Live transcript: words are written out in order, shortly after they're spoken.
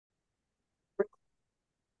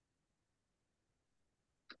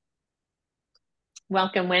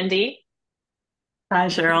Welcome, Wendy. Hi,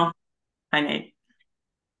 Cheryl. Hi, Nate.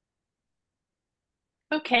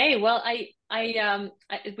 Okay, well,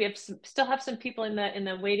 we have still have some people in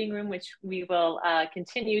the waiting room, which we will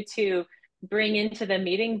continue to bring into the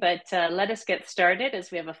meeting. But let us get started as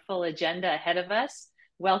we have a full agenda ahead of us.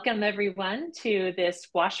 Welcome, everyone, to this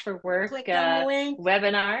Wash for Work Click on the link.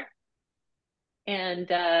 webinar. And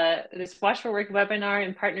this Wash for Work webinar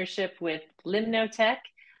in partnership with Limnotech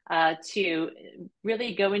to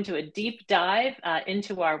really go into a deep dive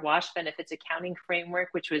into our WASH benefits accounting framework,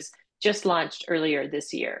 which was just launched earlier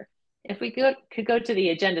this year. If we could go to the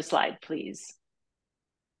agenda slide, please.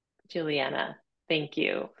 Juliana, thank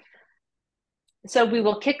you. So we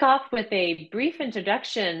will kick off with a brief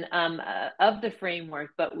introduction of the framework,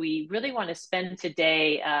 but we really want to spend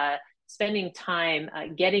today spending time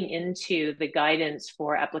getting into the guidance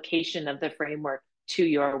for application of the framework to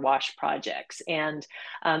your WASH projects. And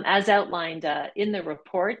as outlined in the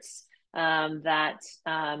reports that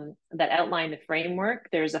outline the framework,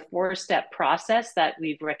 there's a four-step process that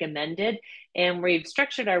we've recommended, and we've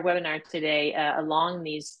structured our webinar today along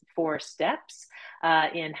these four steps.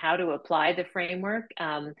 In how to apply the framework.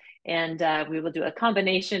 And we will do a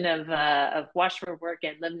combination of Wash for Work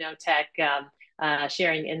and Limnotech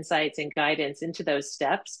sharing insights and guidance into those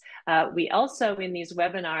steps. We also, in these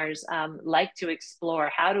webinars, like to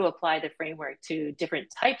explore how to apply the framework to different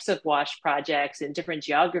types of WASH projects in different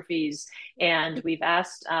geographies. And we've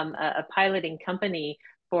asked a piloting company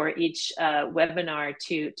for each webinar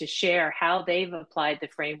to share how they've applied the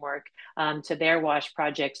framework to their WASH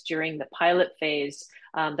projects during the pilot phase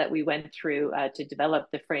that we went through to develop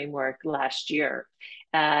the framework last year.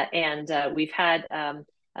 And we've had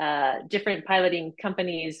different piloting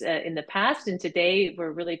companies in the past, and today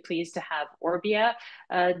we're really pleased to have Orbia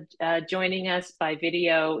joining us by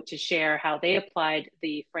video to share how they applied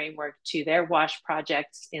the framework to their WASH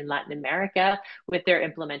projects in Latin America with their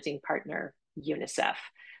implementing partner, UNICEF.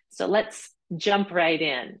 So let's jump right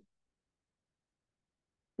in.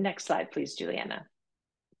 Next slide, please, Juliana.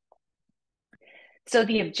 So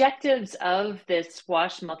the objectives of this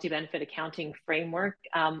WASH multi-benefit accounting framework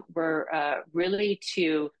were really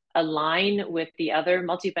to align with the other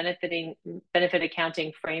benefit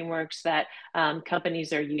accounting frameworks that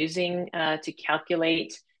companies are using to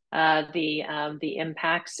calculate the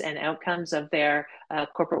impacts and outcomes of their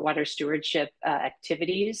corporate water stewardship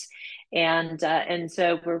activities. And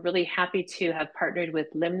so we're really happy to have partnered with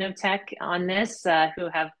Limnotech on this, who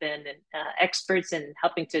have been experts in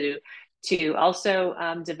helping to also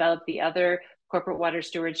develop the other corporate water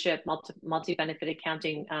stewardship multi-benefit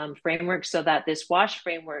accounting framework, so that this WASH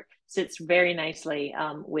framework sits very nicely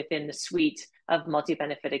within the suite of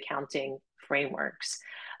multi-benefit accounting frameworks.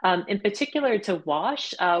 In particular to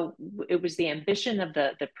WASH, it was the ambition of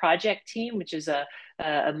the project team, which is a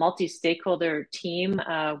multi-stakeholder team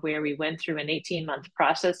where we went through an 18-month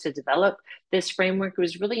process to develop this framework. It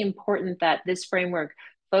was really important that this framework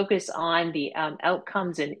focus on the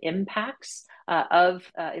outcomes and impacts of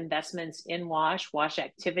investments in WASH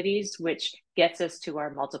activities, which gets us to our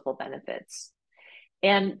multiple benefits.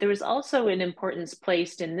 And there was also an importance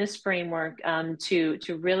placed in this framework to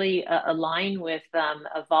really align with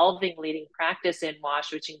evolving leading practice in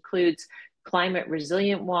WASH, which includes climate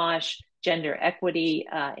resilient WASH, gender equity,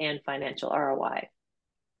 and financial ROI.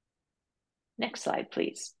 Next slide,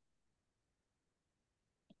 please.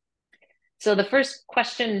 So the first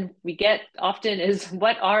question we get often is,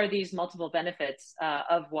 what are these multiple benefits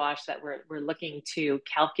of WASH that we're looking to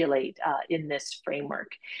calculate in this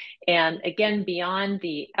framework? And again, beyond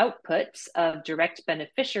the outputs of direct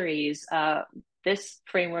beneficiaries, this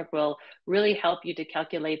framework will really help you to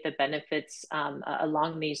calculate the benefits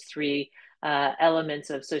along these three elements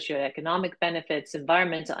of socioeconomic benefits,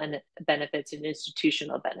 environmental benefits, and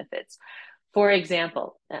institutional benefits. For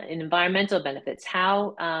example, in environmental benefits,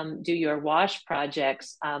 how do your WASH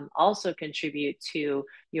projects also contribute to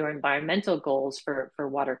your environmental goals for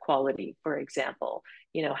water quality, for example?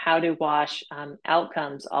 You know, how do WASH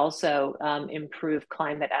outcomes also improve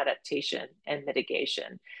climate adaptation and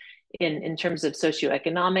mitigation? In terms of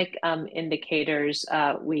socioeconomic indicators,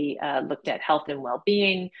 we looked at health and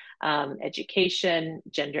well-being, education,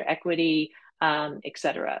 gender equity, et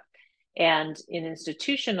cetera. And in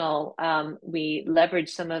institutional, we leveraged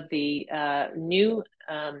some of the new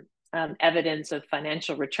evidence of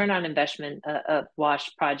financial return on investment of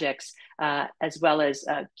WASH projects, as well as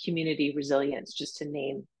community resilience, just to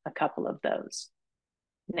name a couple of those.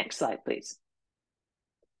 Next slide, please.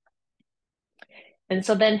 And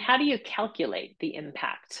so then how do you calculate the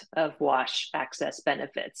impact of WASH access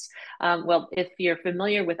benefits? Well, if you're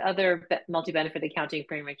familiar with other multi-benefit accounting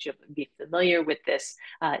frameworks, you'll be familiar with this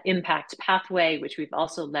impact pathway, which we've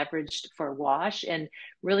also leveraged for WASH. And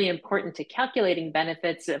really important to calculating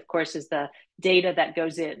benefits, of course, is the data that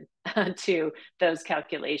goes in to those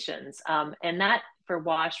calculations. And that for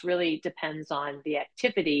WASH really depends on the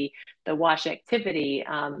activity, the WASH activity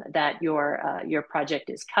that your project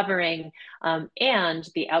is covering, and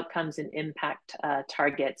the outcomes and impact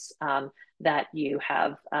targets that you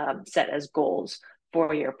have set as goals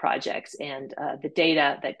for your projects. And the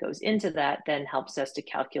data that goes into that then helps us to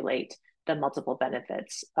calculate the multiple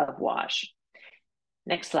benefits of WASH.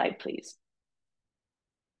 Next slide, please.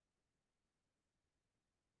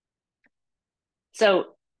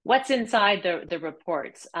 So what's inside the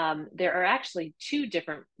reports? There are actually two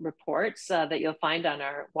different reports that you'll find on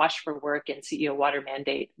our WASH for Work and CEO Water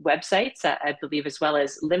Mandate websites, I believe, as well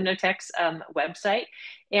as Limnotech's website.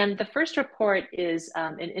 And the first report is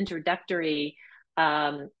an introductory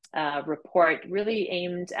report really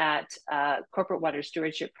aimed at corporate water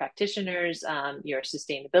stewardship practitioners, your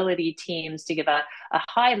sustainability teams, to give a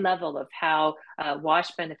high level of how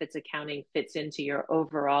WASH benefits accounting fits into your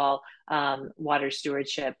overall water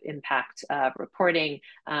stewardship impact reporting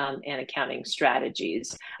and accounting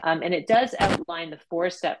strategies. And it does outline the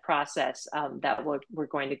four-step process that we're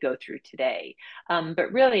going to go through today.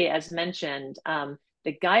 But really, as mentioned,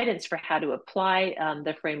 the guidance for how to apply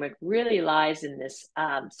the framework really lies in this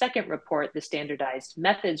second report, the Standardized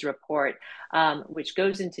Methods Report, which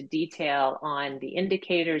goes into detail on the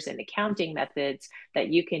indicators and accounting methods that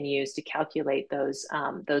you can use to calculate those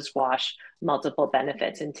WASH multiple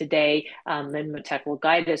benefits. And today, Limnotech will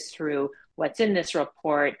guide us through what's in this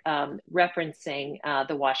report, referencing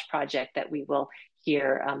the WASH project that we will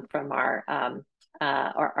hear from our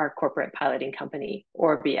corporate piloting company,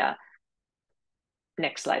 Orbia.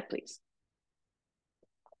 Next slide, please.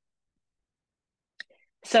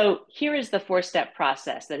 So here is the four-step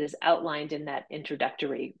process that is outlined in that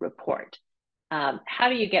introductory report. How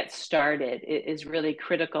do you get started is really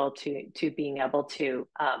critical to being able to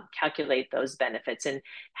calculate those benefits, and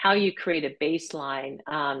how you create a baseline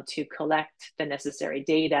to collect the necessary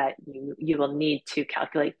data you will need to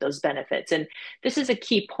calculate those benefits. And this is a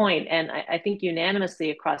key point, and I think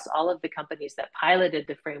unanimously across all of the companies that piloted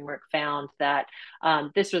the framework found that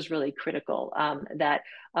this was really critical, that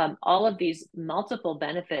all of these multiple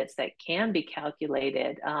benefits that can be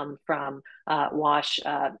calculated from WASH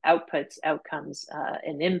outputs, outcomes,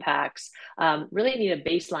 and impacts really need a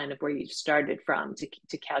baseline of where you started from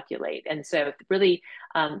to calculate. And so really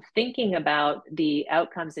thinking about the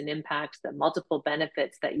outcomes and impacts, the multiple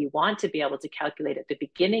benefits that you want to be able to calculate at the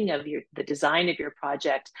beginning of the design of your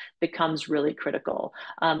project becomes really critical.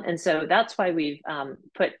 And so that's why we've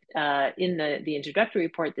put in the introductory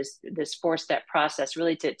report this four-step process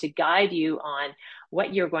really to guide you on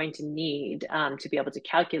what you're going to need to be able to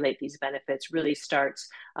calculate these benefits. Really starts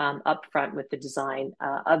up front with the design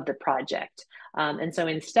of the project. And so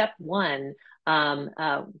in step one,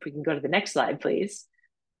 if we can go to the next slide, please.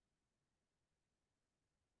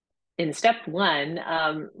 In step one,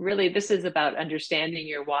 really this is about understanding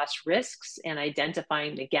your WASH risks and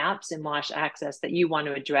identifying the gaps in WASH access that you want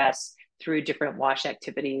to address through different WASH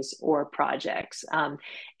activities or projects.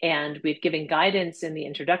 And we've given guidance in the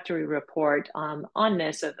introductory report on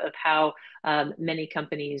this of how many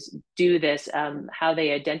companies do this, how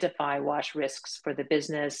they identify WASH risks for the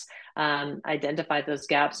business, identify those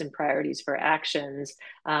gaps and priorities for actions,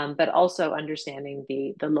 but also understanding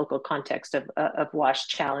the local context of WASH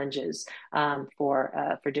challenges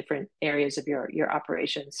for different areas of your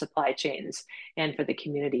operations, supply chains, and for the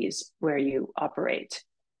communities where you operate.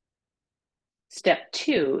 Step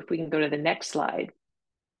two, if we can go to the next slide.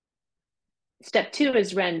 Step two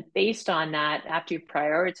is run based on that after you've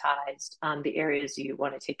prioritized the areas you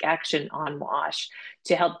want to take action on WASH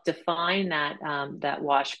to help define that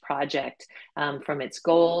WASH project from its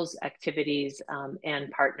goals, activities,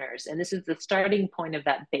 and partners. And this is the starting point of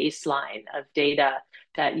that baseline of data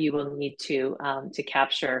that you will need to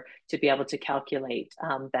capture to be able to calculate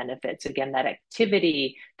benefits. Again, that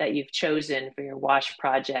activity that you've chosen for your WASH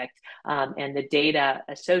project and the data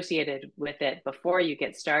associated with it before you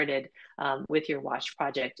get started with your WASH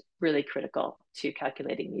project, really critical to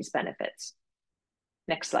calculating these benefits.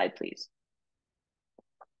 Next slide, please.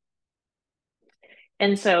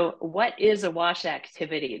 And so what is a WASH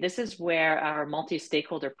activity? This is where our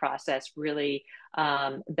multi-stakeholder process really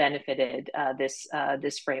benefited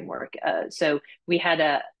this framework. So we had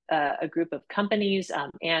a group of companies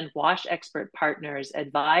and WASH expert partners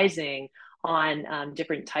advising on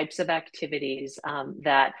different types of activities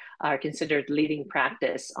that are considered leading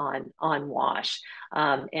practice on WASH.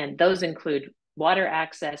 And those include water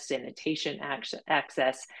access, sanitation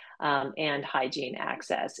access, and hygiene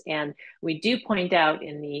access. And we do point out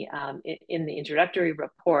in the introductory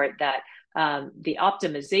report that the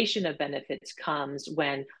optimization of benefits comes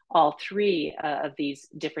when all three of these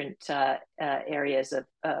different areas of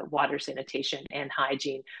water, sanitation, and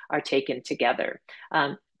hygiene are taken together.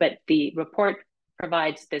 But the report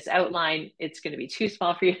provides this outline. It's going to be too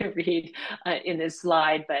small for you to read in this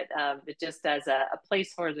slide, but just as a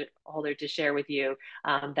placeholder to share with you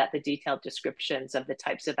that the detailed descriptions of the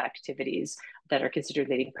types of activities that are considered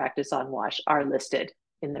leading practice on WASH are listed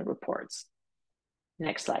in the reports.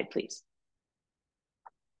 Next slide, please.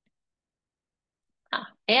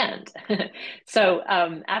 And so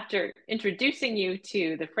after introducing you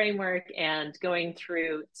to the framework and going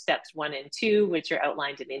through steps 1 and 2, which are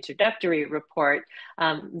outlined in the introductory report,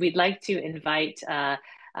 we'd like to invite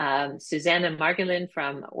Susanna Margolin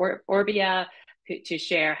from Orbia to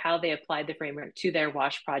share how they applied the framework to their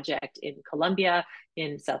WASH project in Colombia,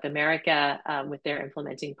 in South America, with their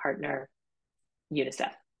implementing partner,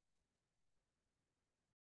 UNICEF.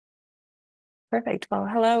 Perfect. Well,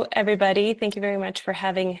 hello, everybody. Thank you very much for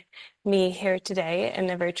having me here today in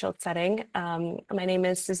a virtual setting. My name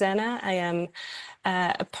is Susanna. I am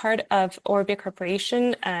a part of Orbia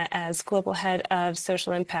Corporation as Global Head of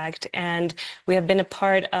Social Impact, and we have been a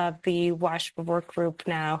part of the WASH work group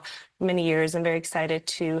now for many years. I'm very excited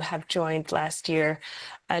to have joined last year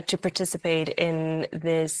to participate in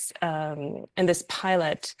this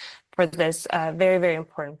pilot for this very, very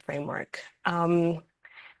important framework.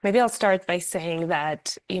 Maybe I'll start by saying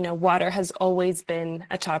that, water has always been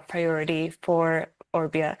a top priority for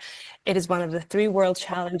Orbia. It is one of the 3 world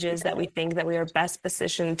challenges that we think that we are best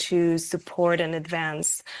positioned to support and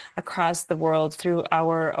advance across the world through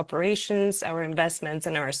our operations, our investments,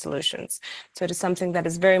 and our solutions. So it is something that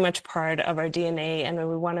is very much part of our DNA, and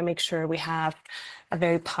we want to make sure we have a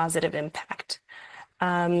very positive impact.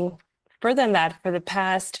 Further than that, for the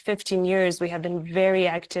past 15 years, we have been very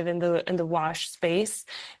active in the WASH space,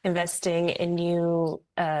 investing in new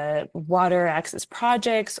water access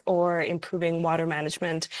projects or improving water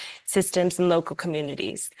management systems in local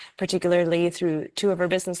communities, particularly through 2 of our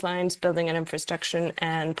business lines, building and infrastructure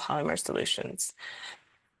and polymer solutions.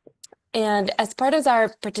 And as part of our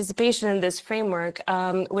participation in this framework,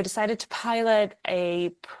 we decided to pilot a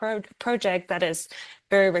project that is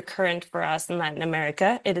very recurrent for us in Latin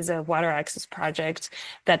America. It is a water access project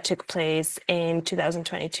that took place in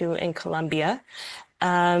 2022 in Colombia.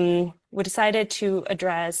 We decided to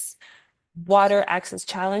address water access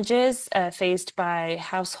challenges faced by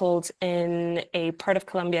households in a part of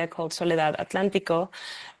Colombia called Soledad Atlántico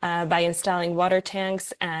by installing water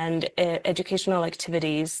tanks and educational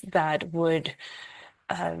activities that would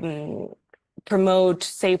promote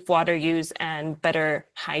safe water use and better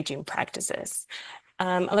hygiene practices.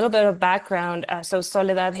 A little bit of background. So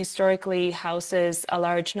Soledad historically houses a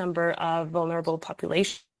large number of vulnerable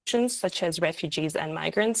populations, such as refugees and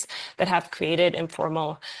migrants that have created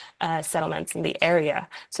informal settlements in the area.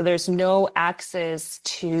 So there's no access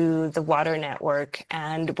to the water network.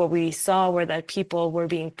 And what we saw were that people were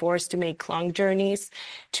being forced to make long journeys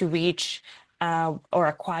to reach or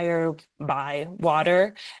acquire, buy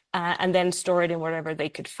water, and then store it in wherever they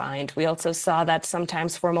could find. We also saw that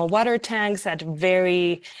sometimes formal water tanks at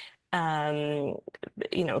very, kind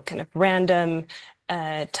of random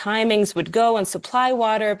timings would go and supply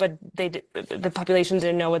water, but the population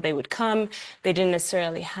didn't know when they would come. They didn't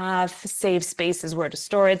necessarily have safe spaces where to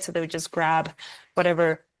store it, so they would just grab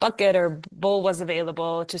whatever bucket or bowl was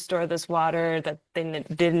available to store this water that they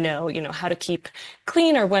didn't know, how to keep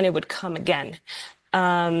clean or when it would come again.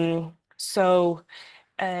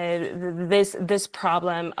 This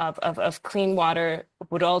problem of clean water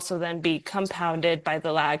would also then be compounded by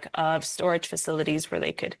the lack of storage facilities where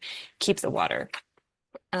they could keep the water.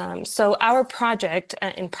 So our project,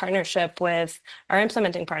 in partnership with our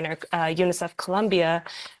implementing partner, UNICEF Colombia,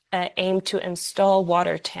 aimed to install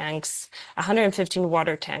water tanks, 115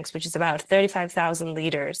 water tanks, which is about 35,000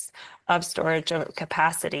 liters of storage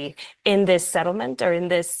capacity in this settlement or in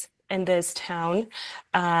this town,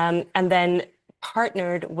 and then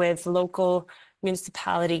partnered with local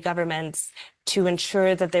municipality governments to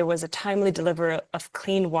ensure that there was a timely delivery of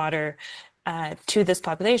clean water to this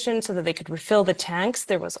population so that they could refill the tanks.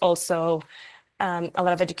 There was also a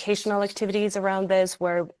lot of educational activities around this,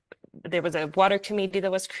 where there was a water committee that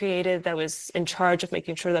was created that was in charge of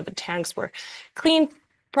making sure that the tanks were cleaned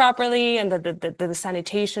properly and that the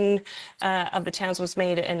sanitation of the tanks was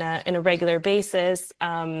made in a regular basis.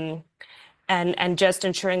 and just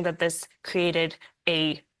ensuring that this created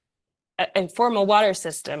a informal water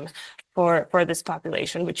system for this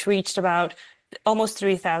population, which reached about almost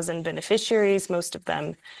 3,000 beneficiaries, most of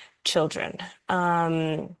them children.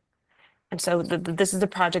 And so this is the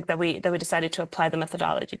project that we decided to apply the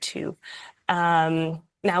methodology to.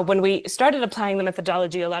 Now, when we started applying the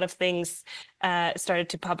methodology, a lot of things started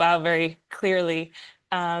to pop out very clearly.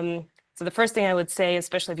 So the first thing I would say,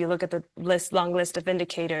 especially if you look at the long list of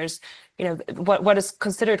indicators, you know, what is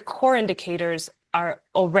considered core indicators are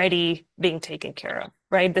already being taken care of,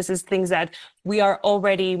 right? This is things that we are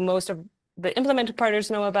already, most of the implemented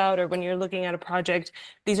partners know about, or when you're looking at a project,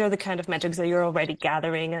 these are the kind of metrics that you're already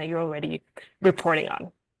gathering and that you're already reporting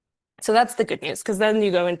on. So that's the good news, because then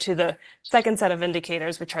you go into the second set of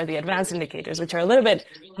indicators, which are the advanced indicators, which are a little bit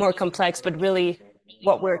more complex, but really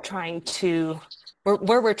what we're trying to,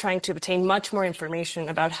 where we're trying to obtain much more information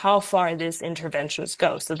about how far these interventions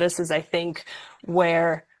go. So this is, I think,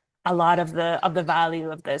 where a lot of the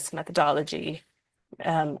value of this methodology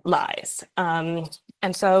lies.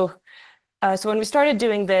 And so when we started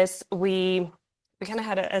doing this, we kind of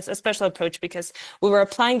had a special approach because we were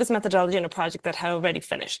applying this methodology in a project that had already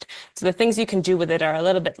finished. So the things you can do with it are a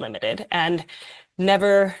little bit limited, and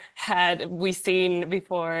never had we seen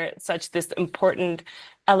before such this important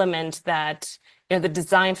element that, you know, the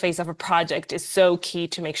design phase of a project is so key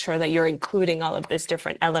to make sure that you're including all of these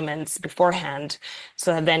different elements beforehand,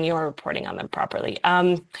 so that then you're reporting on them properly.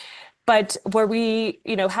 But where we,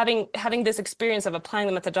 you know, having this experience of applying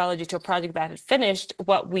the methodology to a project that had finished,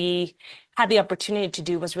 what we had the opportunity to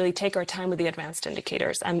do was really take our time with the advanced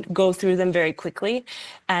indicators and go through them very quickly,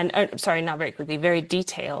 and sorry, not very quickly, very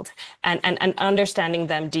detailed, and understanding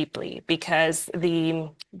them deeply, because the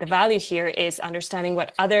value here is understanding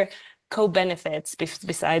what other co-benefits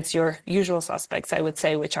besides your usual suspects, I would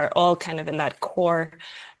say, which are all kind of in that core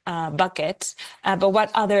bucket, but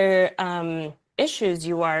what other issues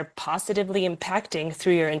you are positively impacting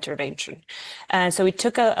through your intervention. So we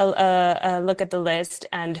took a look at the list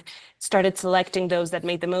and started selecting those that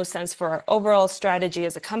made the most sense for our overall strategy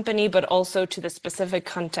as a company, but also to the specific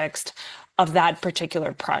context of that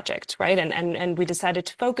particular project, right? And we decided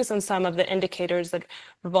to focus on some of the indicators that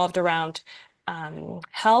revolved around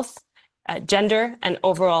health, gender, and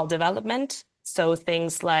overall development. So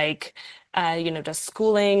things like, you know, does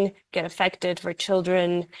schooling get affected for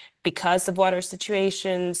children because of water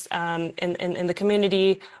situations in the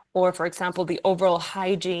community, or, for example, the overall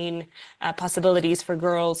hygiene possibilities for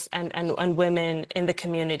girls and women in the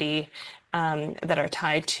community that are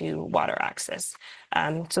tied to water access.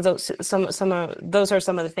 So those are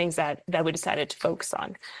some of the things that we decided to focus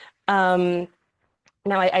on.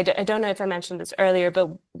 Now, I don't know if I mentioned this earlier,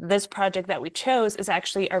 but this project that we chose is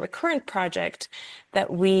actually a recurrent project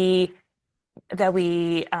that we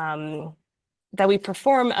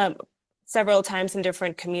perform several times in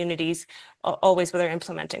different communities, always with our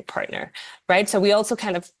implementing partner, right? So we also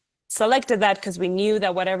kind of selected that because we knew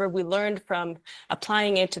that whatever we learned from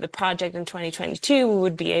applying it to the project in 2022, we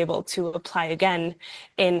would be able to apply again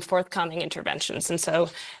in forthcoming interventions. And so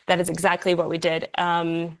that is exactly what we did.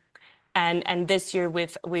 And this year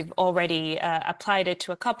we've already applied it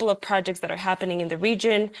to a couple of projects that are happening in the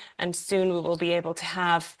region, and soon we will be able to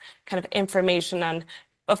have kind of information on,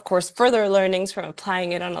 of course, further learnings from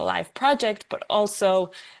applying it on a live project, but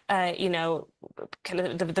also, you know, kind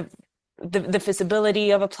of the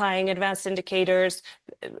feasibility of applying advanced indicators.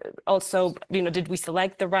 Also, you know, did we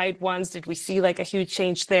select the right ones? Did we see like a huge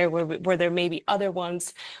change there? Were there maybe other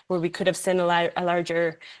ones where we could have seen a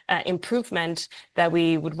larger improvement that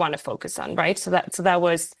we would want to focus on, right? So that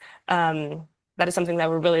is something that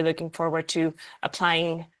we're really looking forward to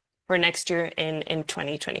applying for next year in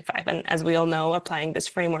 2025. And as we all know, applying these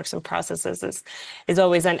frameworks and processes is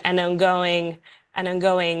always an ongoing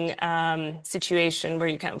situation where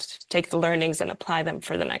you kind of take the learnings and apply them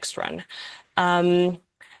for the next run.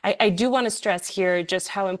 I do want to stress here just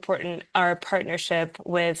how important our partnership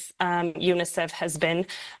with UNICEF has been.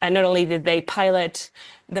 Not only did they pilot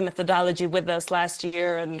the methodology with us last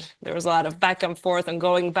year, and there was a lot of back and forth and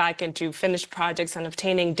going back into finished projects and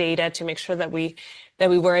obtaining data to make sure that we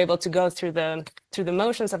were able to go through the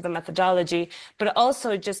motions of the methodology, but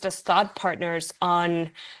also just as thought partners on,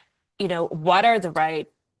 you know, what are the right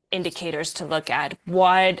indicators to look at?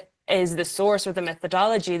 What is the source or the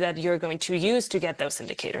methodology that you're going to use to get those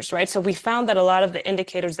indicators, right? So we found that a lot of the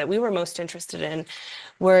indicators that we were most interested in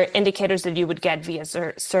were indicators that you would get via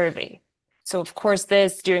survey. So of course,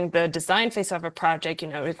 this during the design phase of a project, you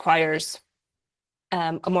know, requires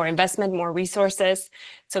more investment, more resources.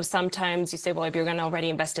 So sometimes you say, well, if you're going to already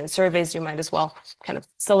invest in surveys, you might as well kind of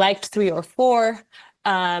select 3 or 4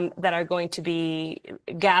 that are going to be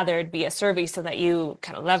gathered via survey so that you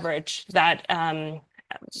kind of leverage that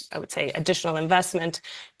I would say additional investment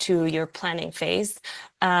to your planning phase.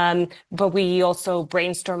 But we also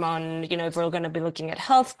brainstorm on, if we're going to be looking at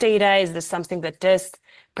health data, is this something that this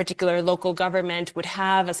particular local government would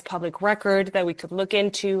have as public record that we could look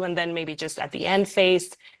into, and then maybe just at the end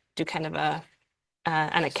phase do kind of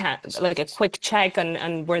an account, like a quick check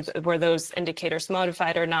on were those indicators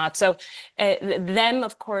modified or not. So them,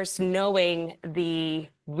 of course, knowing the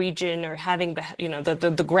region or having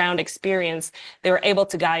the ground experience, they were able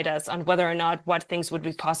to guide us on whether or not what things would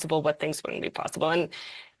be possible, what things wouldn't be possible. And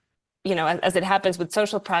as it happens with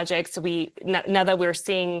social projects, now that we're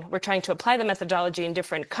trying to apply the methodology in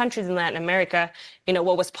different countries in Latin America,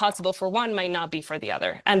 what was possible for one might not be for the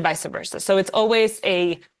other, and vice versa. So it's always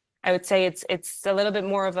I would say it's a little bit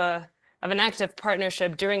more of an active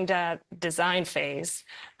partnership during that design phase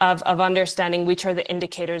of understanding which are the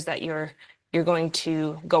indicators that you're going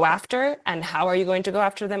to go after, and how are you going to go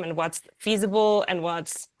after them, and what's feasible and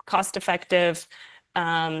what's cost effective,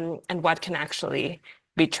 and what can actually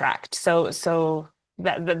be tracked. So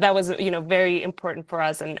that was very important for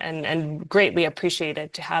us, and greatly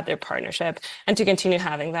appreciated to have their partnership and to continue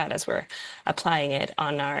having that as we're applying it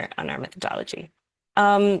on our methodology.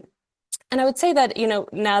 And I would say that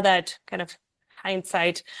now that kind of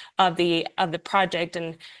hindsight of the project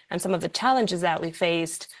and some of the challenges that we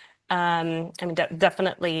faced, I mean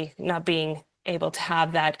definitely not being able to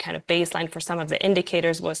have that kind of baseline for some of the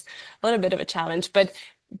indicators was a little bit of a challenge, but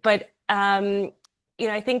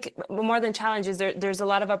I think more than challenges, there's a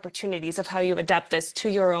lot of opportunities of how you adapt this to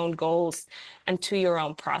your own goals and to your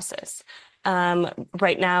own process.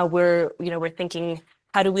 Right now, we're thinking,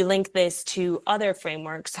 how do we link this to other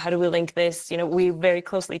frameworks? How do we link this? We very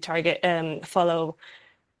closely follow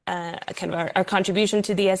kind of our contribution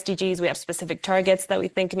to the SDGs. We have specific targets that we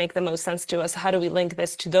think make the most sense to us. How do we link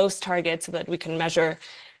this to those targets so that we can measure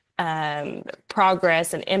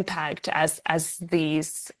progress and impact as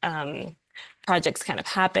these projects kind of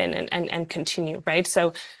happen and continue, right?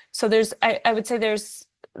 So I would say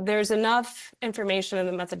there's enough information in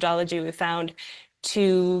the methodology we found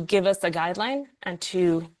to give us a guideline and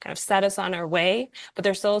to kind of set us on our way, but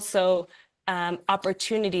there's also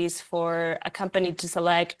opportunities for a company to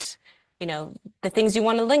select the things you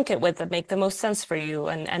want to link it with that make the most sense for you,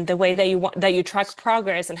 and the way that you track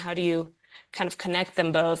progress, and how do you kind of connect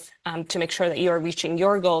them both to make sure that you're reaching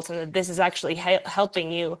your goals, and that this is actually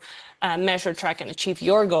helping you measure, track, and achieve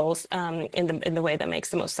your goals in the way that makes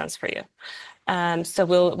the most sense for you. So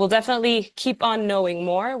we'll definitely keep on knowing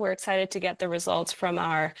more. We're excited to get the results from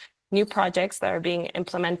our new projects that are being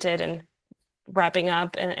implemented and wrapping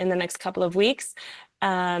up in the next couple of weeks,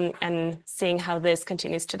 and seeing how this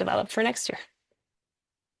continues to develop for next year.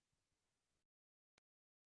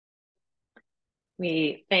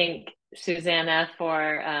 We thank Susanna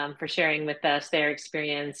for sharing with us their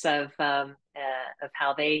experience of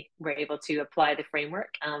how they were able to apply the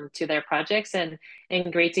framework to their projects, and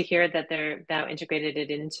great to hear that they're now integrated it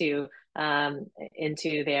into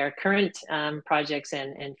their current projects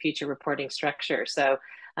and future reporting structure. So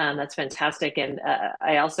that's fantastic. And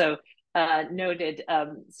I also noted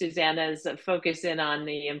Susanna's focus in on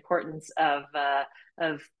the importance of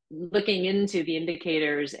looking into the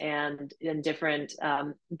indicators and different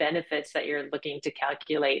benefits that you're looking to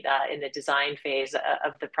calculate in the design phase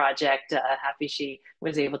of the project. Happy she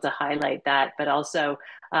was able to highlight that, but also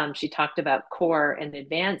she talked about core and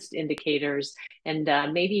advanced indicators, and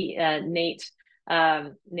maybe Nate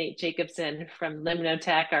Jacobson from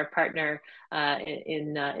Limnotech, our partner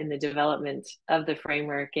in the development of the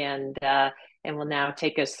framework, and will now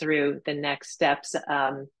take us through the next steps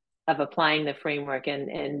of applying the framework.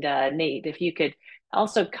 And Nate, if you could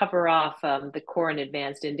also cover off the core and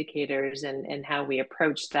advanced indicators and how we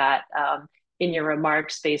approach that in your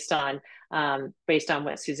remarks based on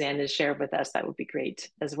what Suzanne has shared with us, that would be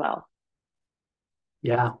great as well.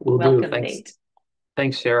 Yeah, we'll Welcome, do. Thanks. Nate.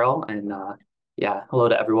 Thanks, Cheryl. And yeah, hello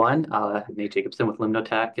to everyone. Nate Jacobson with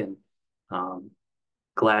Limnotech, and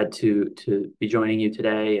glad to be joining you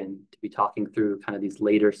today and to be talking through kind of these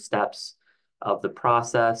later steps of the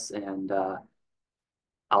process. And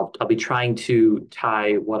I'll be trying to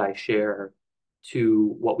tie what I share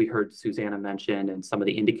to what we heard Susanna mention and some of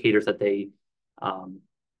the indicators that they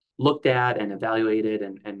looked at and evaluated,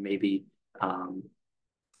 and maybe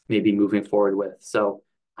moving forward with. So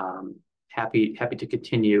happy to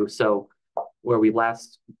continue. So where we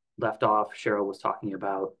last left off, Cheryl was talking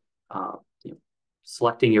about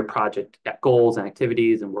selecting your project goals and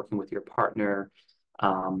activities and working with your partner.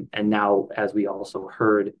 And now, as we also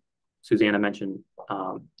heard Susanna mention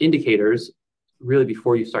indicators, really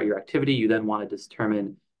before you start your activity, you then want to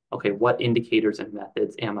determine, okay, what indicators and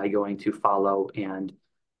methods am I going to follow and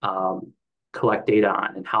collect data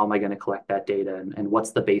on, and how am I going to collect that data, and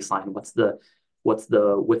what's the baseline, what's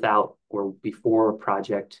the without or before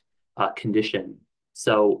project condition.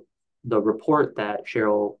 So the report that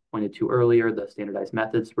Cheryl pointed to earlier, the standardized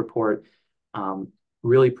methods report,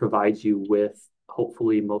 really provides you with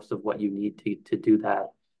hopefully most of what you need to do that.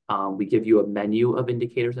 We give you a menu of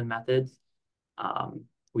indicators and methods.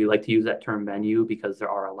 We like to use that term menu because there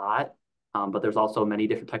are a lot, but there's also many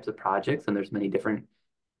different types of projects, and there's many different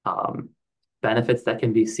benefits that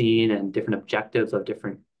can be seen and different objectives of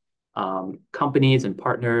different companies and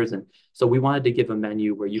partners. And so we wanted to give a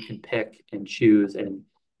menu where you can pick and choose and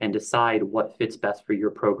decide what fits best for your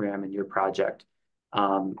program and your project.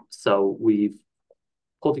 So we've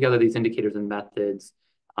pulled together these indicators and methods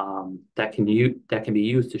that can be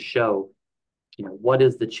used to show, what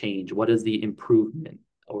is the change, what is the improvement,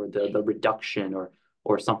 or the reduction,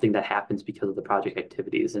 or something that happens because of the project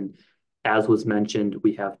activities. And as was mentioned,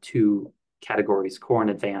 we have two categories, core and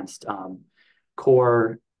advanced.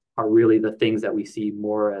 Core are really the things that we see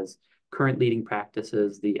more as current leading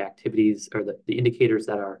practices, the activities or the indicators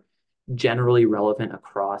that are generally relevant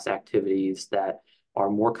across activities that are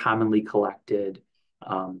more commonly collected.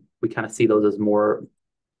 We kind of see those as more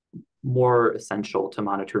essential to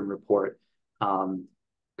monitor and report.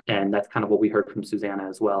 And that's kind of what we heard from Susanna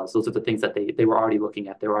as well. So those are the things that they were already looking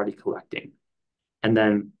at, they were already collecting. And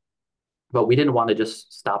then, but we didn't want to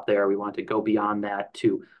just stop there. We wanted to go beyond that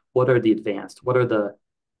to what are the advanced, what are the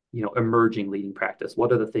emerging leading practice?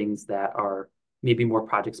 What are the things that are maybe more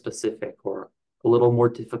project specific or a little more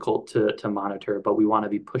difficult to monitor, but we want to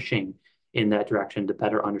be pushing in that direction to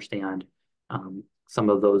better understand some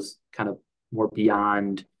of those kind of more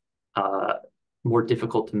beyond, more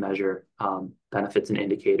difficult to measure benefits and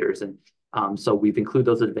indicators. And so we've included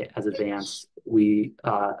those as advanced. We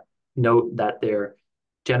note that they're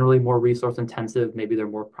generally more resource intensive. Maybe they're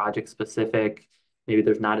more project specific. Maybe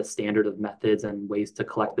there's not a standard of methods and ways to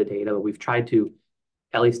collect the data, but we've tried to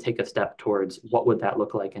at least take a step towards what would that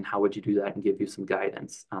look like and how would you do that, and give you some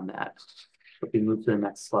guidance on that. So if we move to the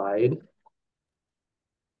next slide.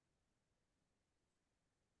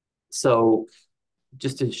 So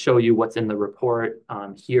just to show you what's in the report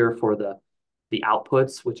here for the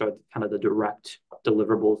outputs, which are kind of the direct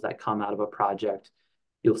deliverables that come out of a project.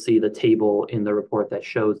 You'll see the table in the report that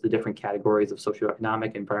shows the different categories of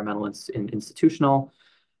socioeconomic, environmental, and institutional.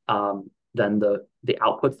 Then the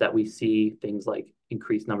outputs that we see, things like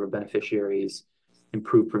increased number of beneficiaries,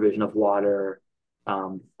 improved provision of water,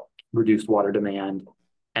 reduced water demand,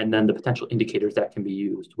 and then the potential indicators that can be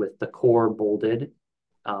used with the core bolded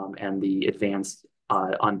and the advanced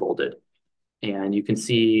unbolded. And you can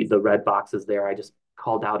see the red boxes there. I just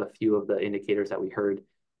called out a few of the indicators that we heard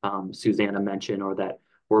Susanna mention, or that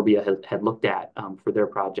Orbia had looked at for their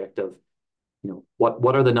project of,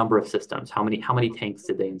 what are the number of systems? How many tanks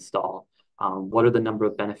did they install? What are the number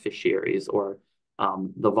of beneficiaries, or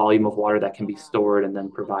the volume of water that can be stored and then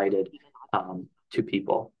provided to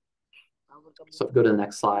people? So go to the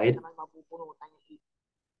next slide.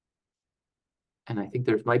 And I think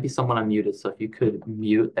there might be someone unmuted, so if you could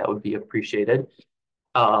mute, that would be appreciated.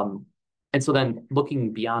 And so then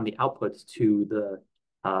looking beyond the outputs to the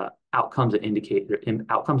outcomes and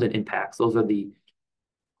impacts, those are the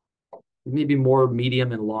maybe more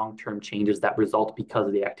medium and long-term changes that result because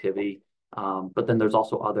of the activity. But then there's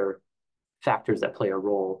also other factors that play a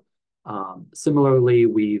role. Similarly,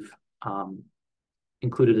 we've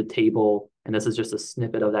included a table, and this is just a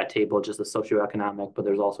snippet of that table, just the socioeconomic, but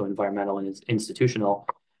there's also environmental and institutional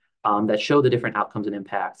that show the different outcomes and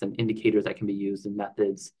impacts and indicators that can be used in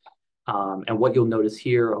methods. And what you'll notice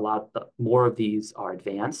here, more of these are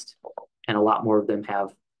advanced, and a lot more of them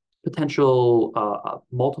have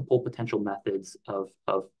multiple potential methods of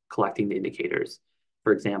collecting the indicators.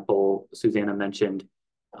 For example, Susanna mentioned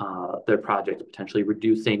their project potentially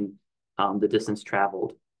reducing the distance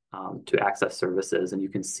traveled to access services. And you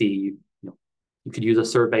can see, you could use a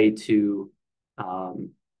survey to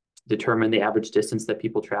determine the average distance that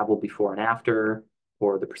people travel before and after,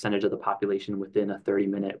 or the percentage of the population within a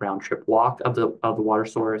 30-minute round trip walk of the water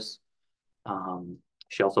source.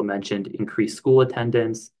 She also mentioned increased school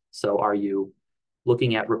attendance. So are you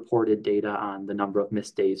looking at reported data on the number of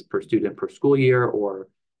missed days per student per school year, or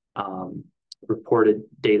reported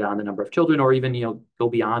data on the number of children, or even, go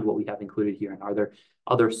beyond what we have included here? And are there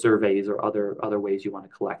other surveys or other ways you want to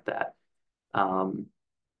collect that?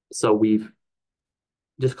 So we've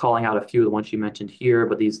just calling out a few of the ones you mentioned here,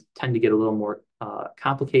 but these tend to get a little more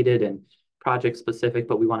complicated and project specific,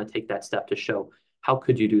 but we want to take that step to show how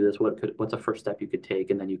could you do this? What's a first step you could take?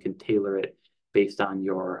 And then you can tailor it based on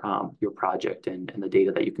your project and the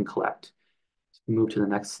data that you can collect. Move to the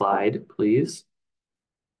next slide, please.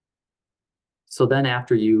 So then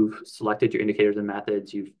after you've selected your indicators and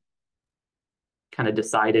methods, you've kind of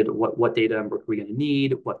decided what data are we going to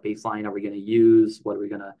need, what baseline are we going to use,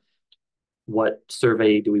 what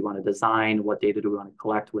survey do we want to design, what data do we want to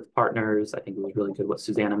collect with partners. I think it was really good what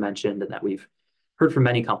Susanna mentioned, and that we've heard from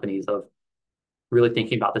many companies of really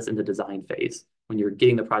thinking about this in the design phase. When you're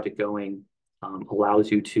getting the project going,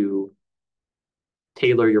 allows you to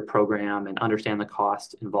tailor your program and understand the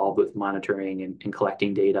cost involved with monitoring and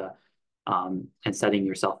collecting data, and setting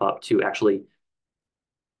yourself up to actually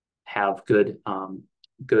have good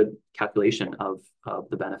calculation of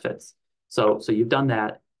the benefits. So you've done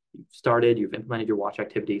that, you've implemented your watch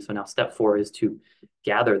activity. So now step 4 is to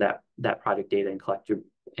gather that project data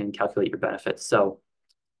and calculate your benefits. So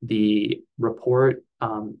the report,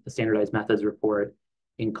 the standardized methods report,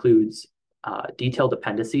 includes detailed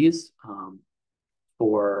appendices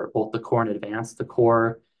for both the core and advanced. The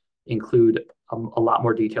core include a lot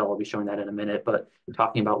more detail. I'll be showing that in a minute, but we're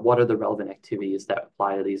talking about what are the relevant activities that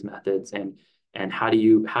apply to these methods, and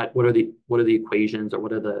what are the equations, or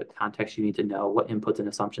what are the contexts you need to know, what inputs and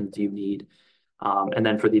assumptions do you need. And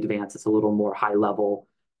then for the advanced, it's a little more high level,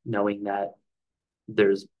 knowing that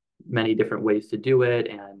there's many different ways to do it,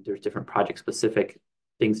 and there's different project specific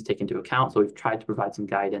things to take into account. So we've tried to provide some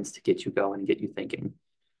guidance to get you going and get you thinking.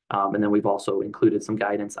 And then we've also included some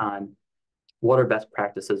guidance on what are best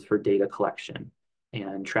practices for data collection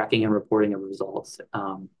and tracking and reporting of results.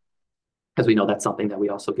 Because we know that's something that we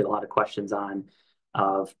also get a lot of questions on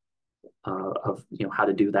of how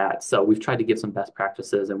to do that. So we've tried to give some best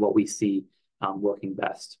practices and what we see working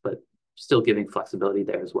best, but still giving flexibility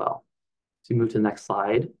there as well. So we move to the next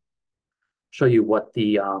slide. Show you what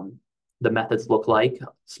the methods look like.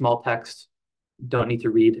 Small text, don't need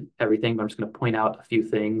to read everything, but I'm just going to point out a few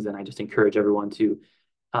things, and I just encourage everyone to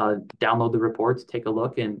download the reports, take a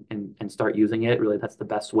look, and start using it. Really, that's the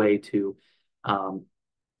best way to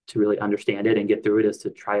really understand it and get through it, is to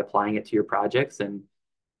try applying it to your projects. And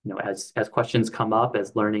as questions come up,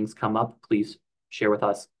 as learnings come up, please share with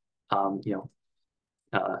us.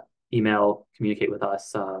 Email, communicate with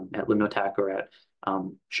us at Limnotech or at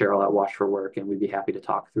Cheryl at Wash for Work, and we'd be happy to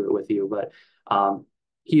talk through it with you. But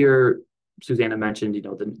here, Susanna mentioned,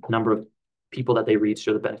 the number of people that they reach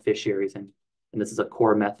are the beneficiaries, and this is a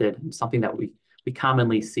core method, and something that we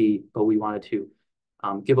commonly see, but we wanted to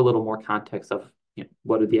give a little more context of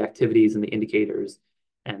what are the activities and the indicators,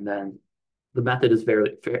 and then the method is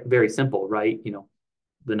very, very simple, right?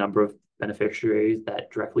 The number of beneficiaries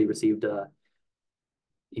that directly received the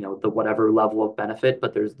whatever level of benefit,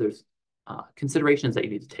 but there's considerations that you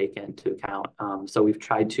need to take into account. So we've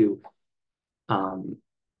tried to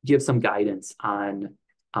give some guidance on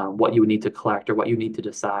what you would need to collect or what you need to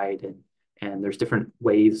decide, and there's different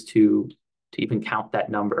ways to even count that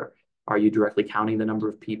number. Are you directly counting the number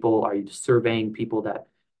of people? Are you surveying people that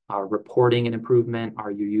are reporting an improvement? Are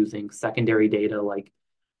you using secondary data like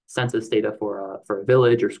census data for a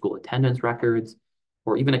village or school attendance records,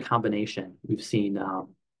 or even a combination? We've seen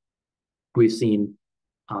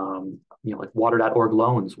like water.org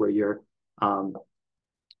loans, where you're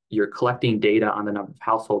collecting data on the number of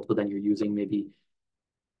households, but then you're using maybe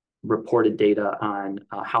reported data on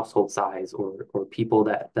household size or people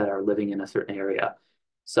that are living in a certain area.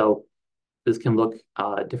 So this can look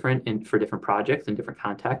different for different projects and different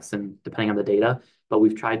contexts and depending on the data, but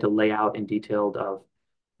we've tried to lay out in detail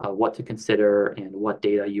of what to consider and what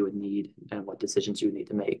data you would need and what decisions you would need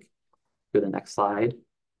to make. Go to the next slide.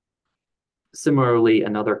 Similarly,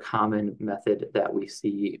 another common method that we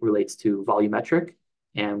see relates to volumetric,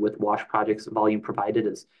 and with WASH projects, volume provided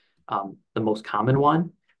is the most common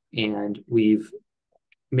one. And we've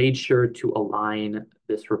made sure to align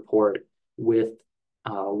this report with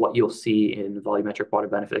what you'll see in volumetric water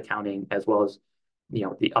benefit accounting, as well as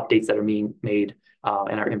the updates that are being made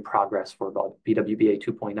and are in progress for BWBA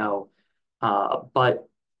 2.0. But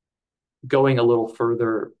going a little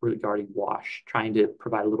further regarding WASH, trying to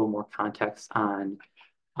provide a little more context on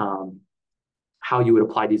how you would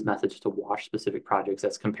apply these methods to WASH specific projects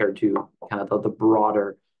as compared to kind of the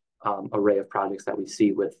broader array of projects that we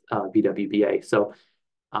see with BWBA. So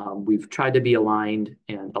we've tried to be aligned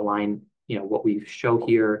and align what we show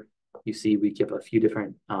here. You see we give a few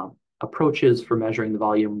different approaches for measuring the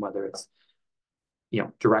volume, whether it's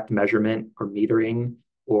direct measurement or metering,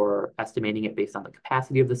 or estimating it based on the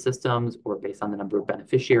capacity of the systems or based on the number of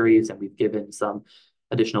beneficiaries. And we've given some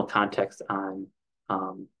additional context on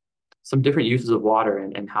some different uses of water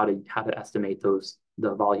and how to estimate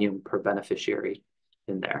the volume per beneficiary.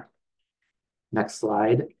 in there. Next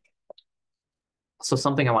slide. So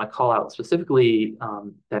something I want to call out specifically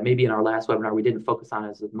that maybe in our last webinar we didn't focus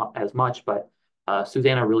on as much, but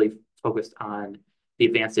Susanna really focused on the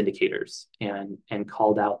advanced indicators and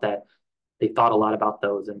called out that they thought a lot about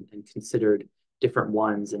those and considered different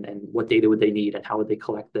ones and what data would they need and how would they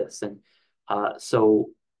collect this. And so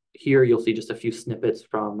here you'll see just a few snippets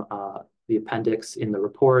from the appendix in the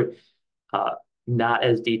report, not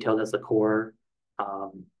as detailed as the core.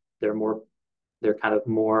 They're kind of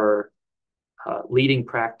more leading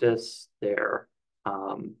practice. They're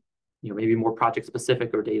maybe more project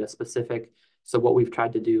specific or data specific. So what we've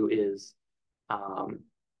tried to do is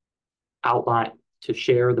outline to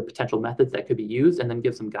share the potential methods that could be used and then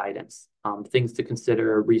give some guidance, things to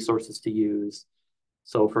consider, resources to use.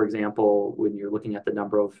 So for example, when you're looking at the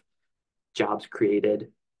number of jobs created,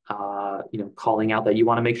 calling out that you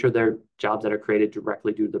want to make sure they're jobs that are created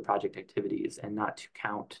directly due to the project activities and not to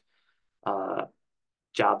count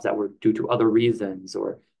jobs that were due to other reasons,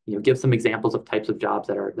 or give some examples of types of jobs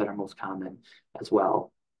that are most common as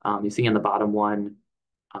well. You see in the bottom one,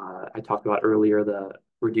 I talked about earlier, the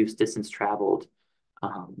reduced distance traveled.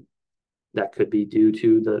 That could be due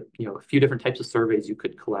to a few different types of surveys you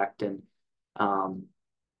could collect, and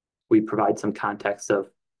we provide some context of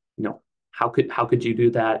how could you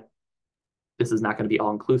do that. This is not going to be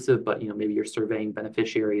all inclusive, but maybe you're surveying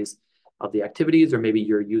beneficiaries of the activities, or maybe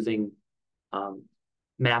you're using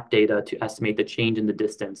map data to estimate the change in the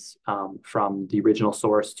distance from the original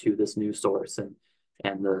source to this new source and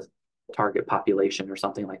the target population or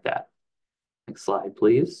something like that. Next slide,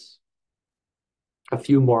 please. A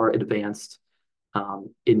few more advanced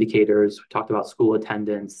indicators. We talked about school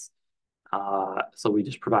attendance. So we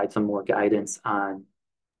just provide some more guidance on,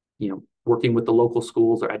 working with the local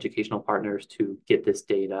schools or educational partners to get this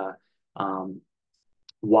data. How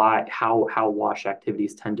WASH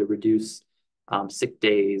activities tend to reduce sick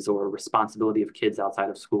days or responsibility of kids outside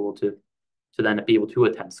of school to then be able to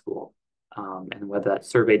attend school, and whether that's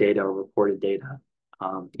survey data or reported data,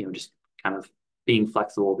 just kind of being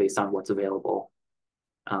flexible based on what's available.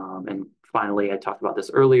 And finally, I talked about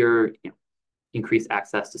this earlier, increased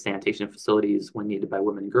access to sanitation facilities when needed by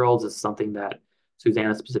women and girls is something that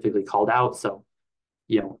Susanna specifically called out. So,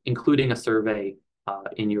 including a survey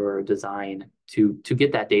in your design to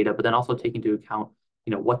get that data, but then also take into account,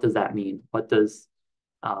 what does that mean? What's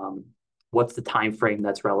the time frame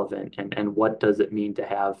that's relevant, and what does it mean to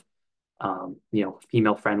have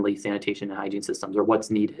female-friendly sanitation and hygiene systems, or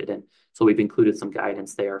what's needed? And so we've included some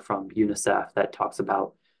guidance there from UNICEF that talks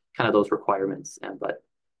about kind of those requirements. But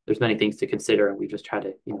there's many things to consider, and we just try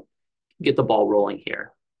to get the ball rolling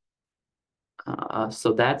here.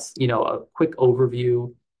 So that's a quick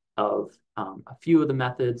overview of a few of the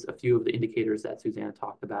methods, a few of the indicators that Susanna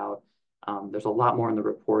talked about. There's a lot more in the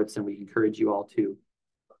reports, and we encourage you all to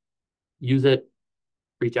use it.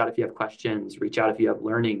 Reach out if you have questions, reach out if you have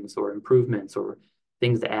learnings or improvements or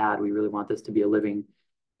things to add. We really want this to be a living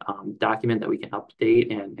document that we can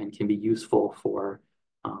update and can be useful for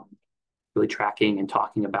really tracking and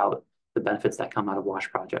talking about the benefits that come out of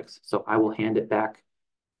WASH projects. So I will hand it back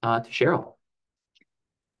to Cheryl.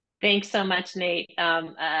 Thanks so much, Nate.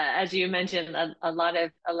 As you mentioned, a lot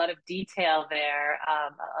of detail there,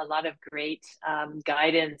 a lot of great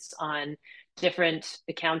guidance on different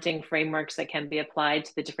accounting frameworks that can be applied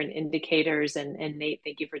to the different indicators. And Nate,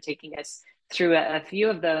 thank you for taking us through a few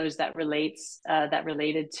of those that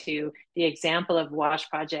related to the example of WASH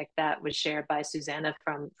project that was shared by Susanna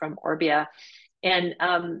from Orbia. And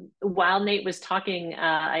while Nate was talking,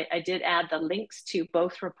 I did add the links to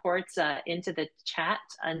both reports into the chat.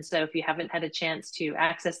 And so if you haven't had a chance to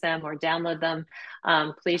access them or download them,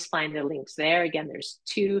 please find the links there. Again, there's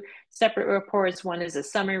two separate reports. One is a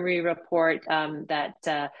summary report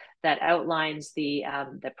that outlines the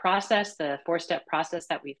process, the four-step process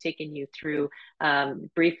that we've taken you through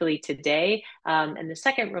briefly today. And the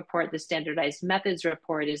second report, the standardized methods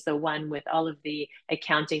report, is the one with all of the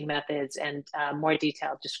accounting methods and more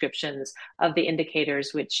detailed descriptions of the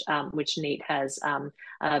indicators, which Nate has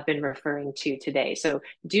been referring to today. So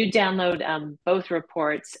do download both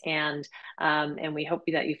reports, and we hope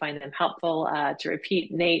that you find them helpful. To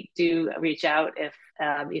repeat, Nate, do reach out if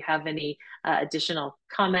you have any additional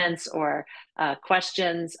comments or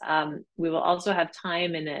questions. We will also have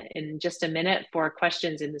time in just a minute for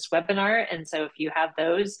questions in this webinar. And so if you have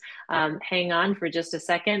those, hang on for just a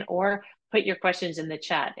second, or put your questions in the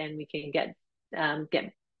chat and we can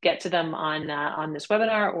get get to them on this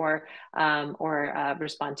webinar or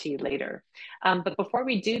respond to you later. But before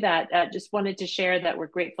we do that, just wanted to share that we're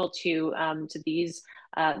grateful to these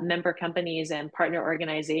member companies and partner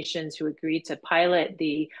organizations who agreed to pilot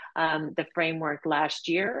the framework last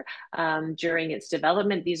year during its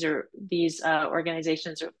development. These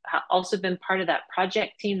organizations have also been part of that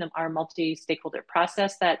project team, our multi-stakeholder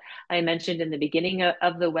process that I mentioned in the beginning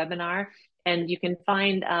of the webinar. And you can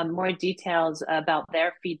find more details about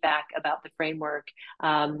their feedback about the framework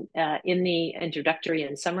in the introductory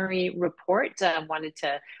and summary report. Wanted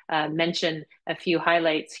to mention a few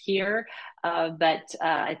highlights here, but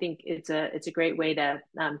I think it's a great way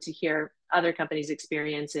to hear other companies'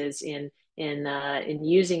 experiences in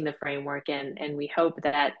using the framework, and we hope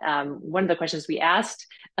that one of the questions we asked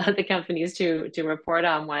the companies to report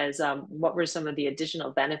on was what were some of the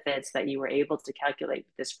additional benefits that you were able to calculate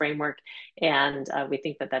with this framework, and we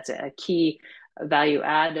think that that's a key value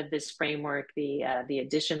add of this framework, the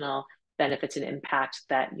additional benefits and impact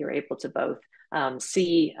that you're able to both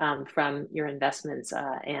see from your investments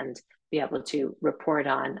and be able to report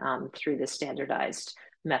on through the standardized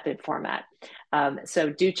method format. So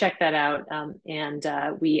do check that out. And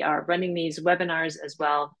we are running these webinars as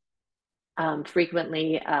well,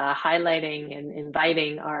 frequently highlighting and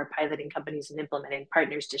inviting our piloting companies and implementing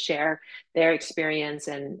partners to share their experience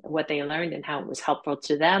and what they learned and how it was helpful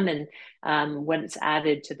to them, and what it's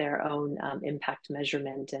added to their own impact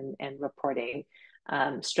measurement and reporting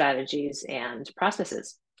strategies and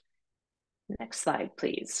processes. Next slide,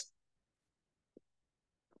 please.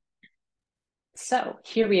 So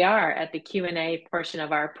here we are at the Q&A portion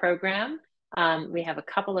of our program. We have a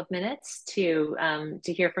couple of minutes to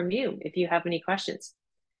hear from you if you have any questions.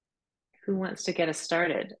 Who wants to get us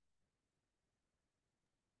started?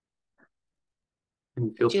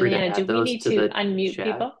 And feel free to Juliana, add do we those need to to the unmute chat.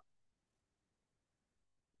 people?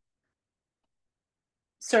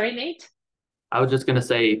 Sorry, Nate? I was just going to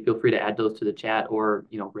say, feel free to add those to the chat, or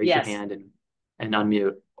raise your Yes. hand and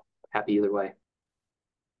unmute. Happy either way.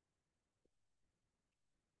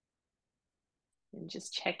 I'm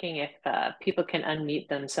just checking if people can unmute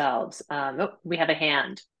themselves. Oh, we have a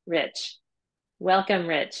hand. Rich. Welcome,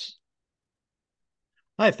 Rich.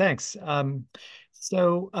 Hi, thanks.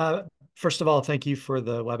 First of all, thank you for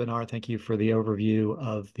the webinar. Thank you for the overview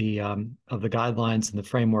of the guidelines and the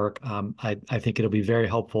framework. I think it'll be very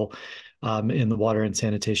helpful in the water and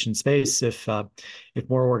sanitation space if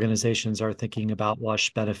more organizations are thinking about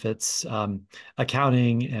WASH benefits,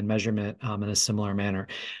 accounting and measurement in a similar manner.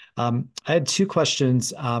 I had two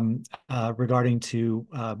questions regarding to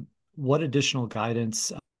what additional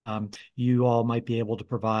guidance you all might be able to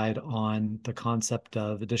provide on the concept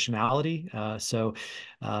of additionality.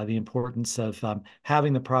 The importance of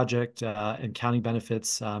having the project and counting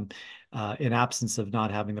benefits in absence of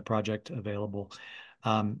not having the project available.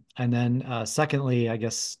 And then secondly, I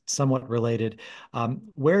guess somewhat related,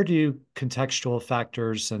 where do contextual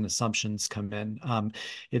factors and assumptions come in?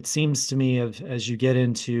 It seems to me as you get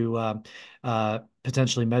into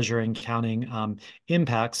potentially measuring, counting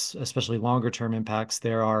impacts, especially longer term impacts,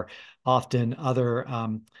 there are often other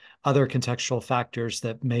contextual factors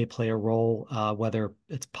that may play a role, whether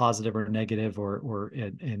it's positive or negative, or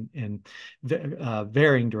in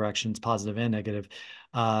varying directions, positive and negative,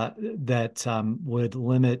 that would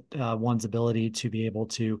limit one's ability to be able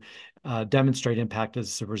to demonstrate impact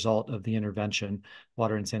as a result of the intervention,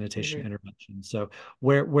 water and sanitation intervention. So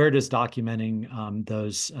where does documenting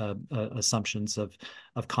those assumptions of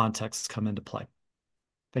context come into play?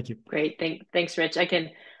 Thank you. Great, thanks, Rich. I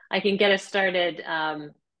can get us started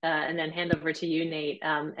and then hand over to you, Nate.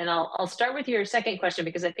 And I'll start with your second question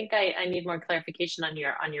because I think I need more clarification on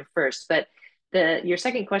your first. But your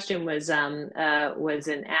second question was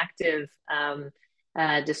an active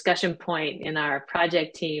discussion point in our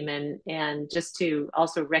project team, and just to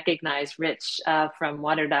also recognize Rich from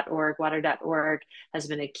water.org. Water.org has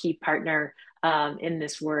been a key partner in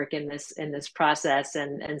this work, in this process,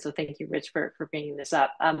 and so thank you, Rich, for bringing this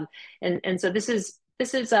up. And so this is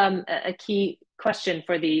a key question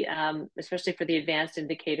for the especially for the advanced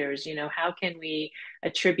indicators. How can we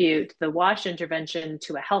attribute the WASH intervention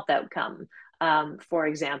to a health outcome, for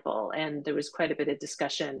example? And there was quite a bit of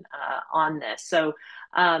discussion on this. So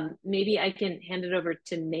maybe I can hand it over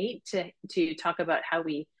to Nate to talk about how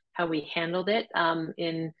we handled it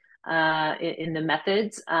in the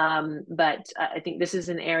methods. But I think this is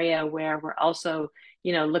an area where we're also,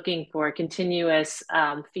 looking for continuous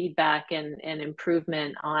feedback and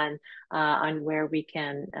improvement on where we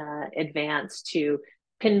can advance to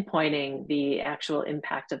pinpointing the actual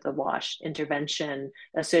impact of the WASH intervention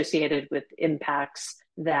associated with impacts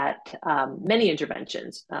that many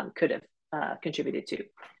interventions could have contributed to.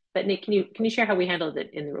 But Nate, can you share how we handled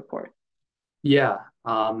it in the report? Yeah,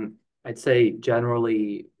 I'd say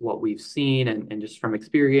generally what we've seen and just from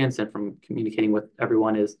experience and from communicating with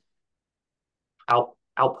everyone is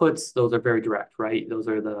outputs, those are very direct, right? Those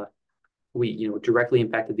are we directly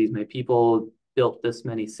impacted these many people, built this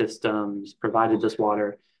many systems, provided this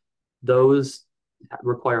water. Those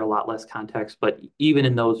require a lot less context, but even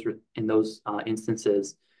in those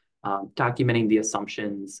instances, documenting the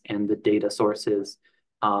assumptions and the data sources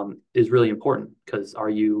is really important, because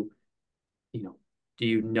do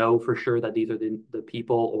you know for sure that these are the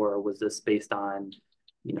people, or was this based on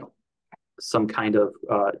some kind of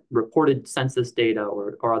reported census data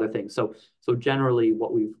or other things? So generally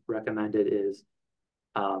what we've recommended is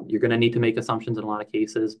you're going to need to make assumptions in a lot of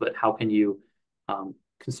cases, but how can you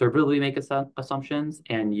conservatively make assumptions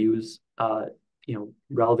and use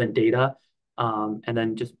relevant data, and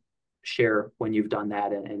then just share when you've done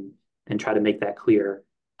that and try to make that clear.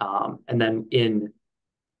 And then in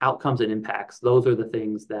outcomes and impacts, those are the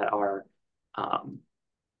things that are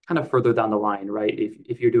kind of further down the line, right?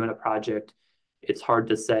 If you're doing a project, it's hard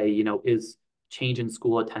to say, is change in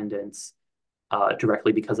school attendance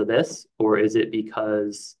directly because of this, or is it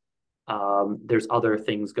because there's other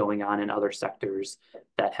things going on in other sectors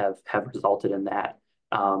that have resulted in that,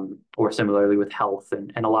 or similarly with health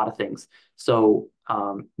and a lot of things. So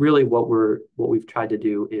really what we've tried to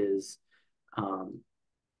do is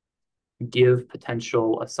give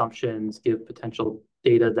potential assumptions, give potential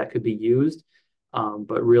data that could be used,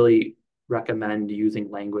 but really recommend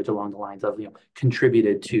using language along the lines of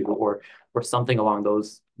contributed to, or something along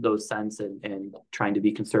those sense, and trying to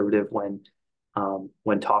be conservative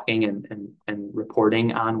when talking and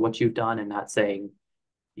reporting on what you've done, and not saying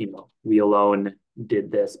we alone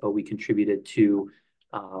did this, but we contributed to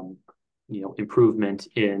improvement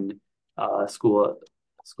in school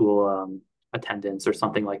attendance or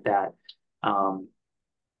something like that.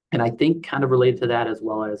 And I think kind of related to that, as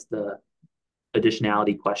well as the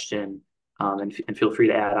additionality question, and feel free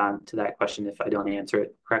to add on to that question if I don't answer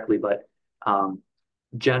it correctly, but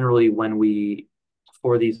generally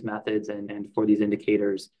for these methods and for these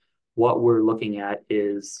indicators, what we're looking at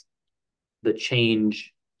is the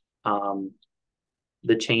change from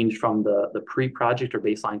the pre-project or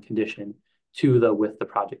baseline condition to the with the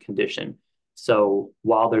project condition. So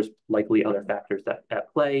while there's likely other factors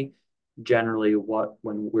at play, generally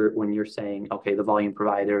when you're saying, okay, the volume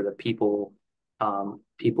provider, the people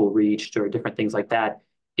reached, or different things like that,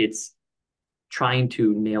 it's trying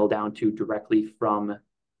to nail down to directly from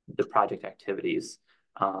the project activities.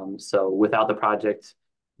 So without the project,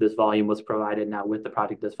 this volume was provided. Now with the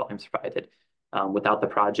project, this volume is provided. Without the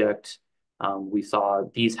project, we saw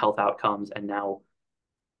these health outcomes, and now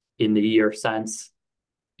in the year since,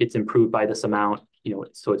 it's improved by this amount.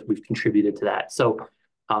 So we've contributed to that. So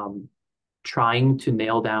trying to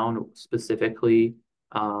nail down specifically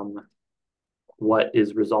what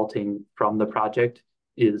is resulting from the project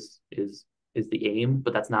is the aim,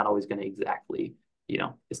 but that's not always going to exactly,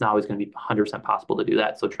 it's not always going to be 100% possible to do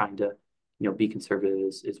that. So trying to, be conservative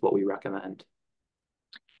is what we recommend.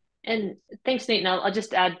 And thanks, Nate. And I'll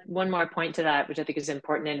just add one more point to that, which I think is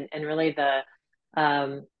important, and really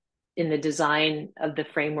in the design of the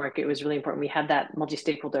framework, it was really important. We had that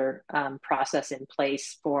multi-stakeholder process in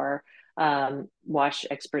place for WASH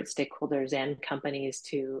expert stakeholders and companies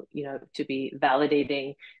to be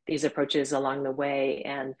validating these approaches along the way,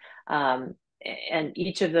 and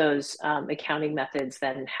each of those accounting methods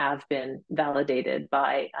then have been validated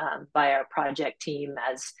by our project team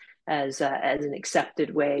as an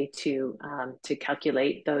accepted way to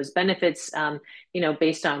calculate those benefits,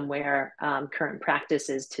 based on where current practice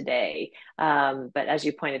is today. But as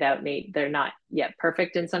you pointed out, Nate, they're not yet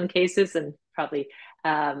perfect in some cases, and probably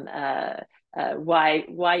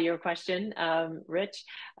why your question, Rich,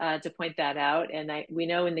 to point that out. And we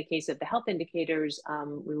know in the case of the health indicators,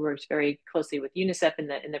 we worked very closely with UNICEF in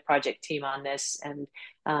the project team on this, and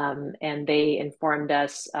they informed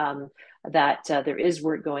us that there is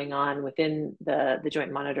work going on within the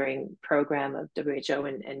joint monitoring program of WHO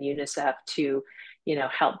and UNICEF to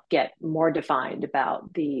help get more defined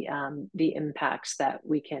about the impacts that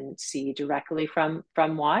we can see directly from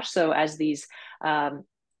WASH. So as these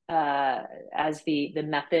as the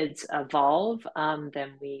methods evolve,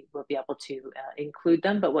 then we will be able to include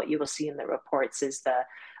them. But what you will see in the reports is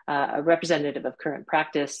a representative of current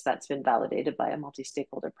practice that's been validated by a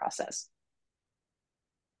multi-stakeholder process.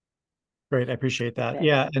 Great, I appreciate that.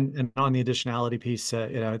 Yeah, and on the additionality piece,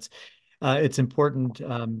 it's important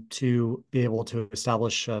to be able to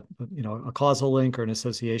establish, a causal link or an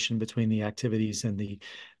association between the activities and the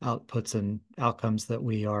outputs and outcomes that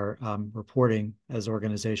we are reporting as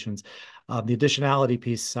organizations. The additionality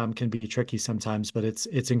piece can be tricky sometimes, but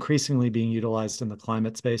it's increasingly being utilized in the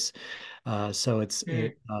climate space. I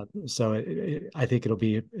think it'll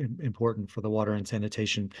be important for the water and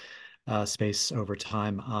sanitation space over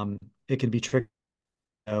time. It can be tricky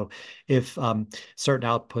if certain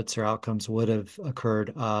outputs or outcomes would have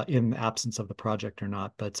occurred in the absence of the project or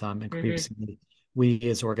not. But increasingly, we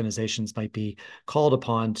as organizations might be called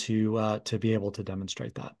upon to be able to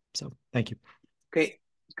demonstrate that. So thank you.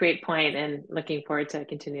 Great point, and looking forward to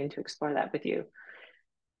continuing to explore that with you.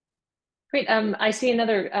 Great. I see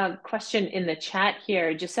another question in the chat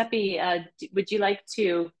here. Giuseppe, would you like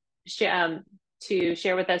to share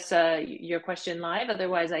with us your question live?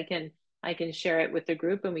 Otherwise, I can share it with the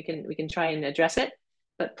group and we can try and address it.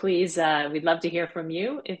 But please, we'd love to hear from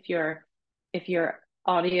you if your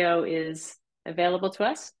audio is available to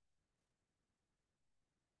us.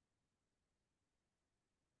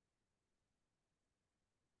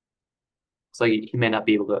 So you may not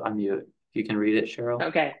be able to unmute. If you can read it, Cheryl.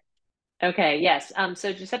 Okay, yes.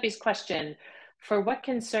 So Giuseppe's question, for what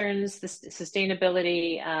concerns the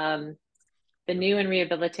sustainability, the new and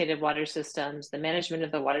rehabilitated water systems, the management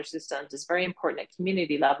of the water systems is very important at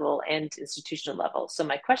community level and institutional level. So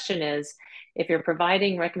my question is, if you're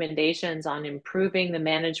providing recommendations on improving the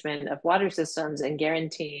management of water systems and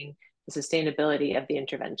guaranteeing the sustainability of the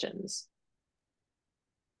interventions.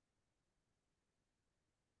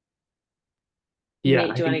 Yeah,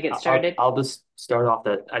 Nate, do you want to get started? I'll just start off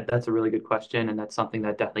that's a really good question, and that's something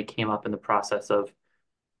that definitely came up in the process of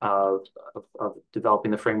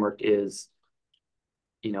developing the framework. Is,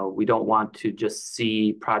 we don't want to just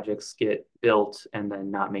see projects get built and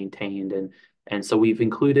then not maintained, and so we've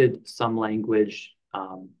included some language.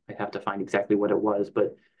 I have to find exactly what it was,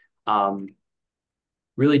 but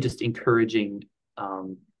really just encouraging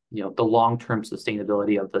the long-term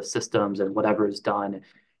sustainability of the systems and whatever is done,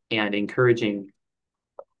 and encouraging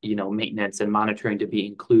maintenance and monitoring to be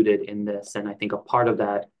included in this. And I think a part of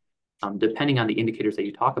that, depending on the indicators that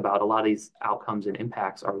you talk about, a lot of these outcomes and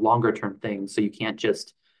impacts are longer term things. So you can't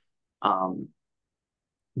just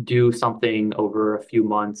do something over a few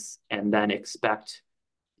months and then expect,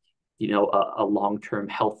 a long-term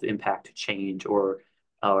health impact to change, or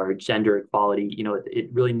gender equality. It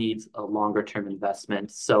really needs a longer term investment.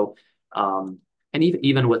 So, and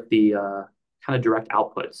even with the kind of direct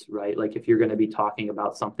outputs, right? Like if you're going to be talking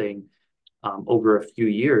about something over a few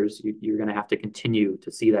years, you're going to have to continue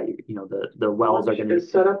to see that, the wells are going to be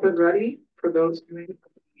set up and ready for those doing.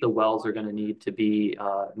 The wells are going to need to be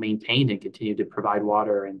maintained and continue to provide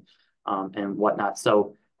water and whatnot.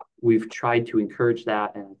 So we've tried to encourage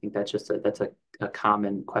that, and I think that's just that's a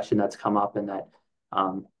common question that's come up, and that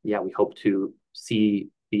we hope to see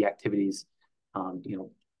the activities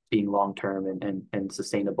being long term and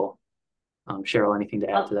sustainable. Cheryl, anything to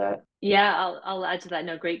add to that? Yeah, I'll add to that.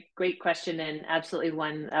 No, great question, and absolutely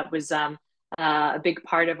one that was a big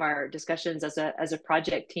part of our discussions as a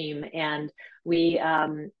project team. And we,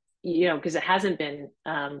 because it hasn't been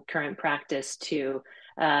current practice to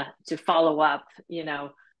follow up,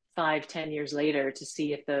 5-10 years later to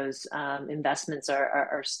see if those investments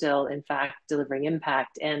are still in fact delivering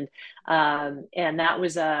impact. And that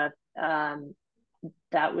was a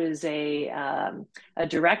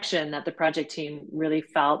direction that the project team really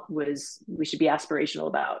felt we should be aspirational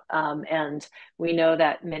about. And we know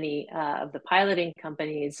that many of the piloting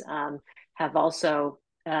companies have also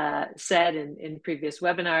said in previous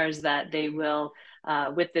webinars that they will,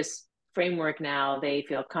 with this framework now, they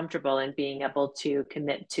feel comfortable in being able to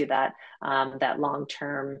commit to that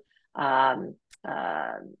long-term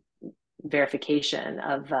verification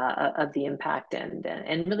of the impact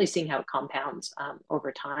and really seeing how it compounds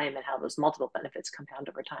over time, and how those multiple benefits compound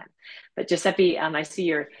over time. But Giuseppe, I see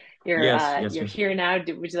you're here now.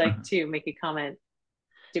 Would you like to make a comment?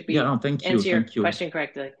 Did we thank you. Answer your question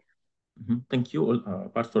correctly? Thank you.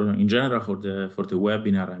 Apart from in general for the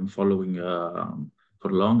webinar, I'm following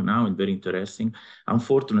for long now, and very interesting.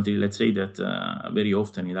 Unfortunately, let's say that very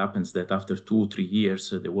often it happens that after 2-3 years,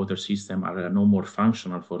 the water system are no more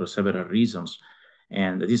functional for several reasons.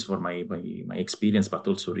 And this is for my experience, but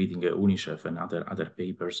also reading UNICEF and other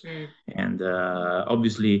papers. And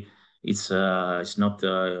obviously, it's not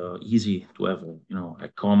easy to have a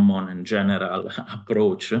common and general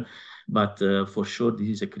approach. But for sure, this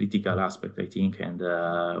is a critical aspect, I think, and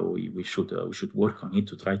we should work on it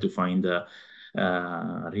to try to find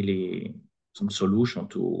really some solution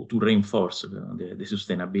to reinforce the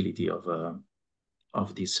sustainability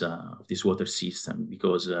of this water system,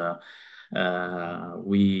 because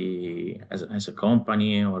we as a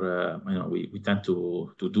company, or we tend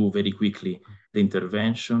to do very quickly the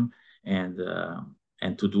intervention, and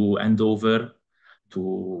to do handover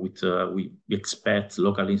we expect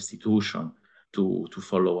local institution to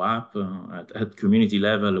follow up at community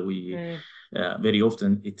level. Very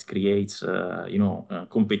often it creates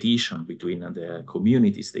competition between the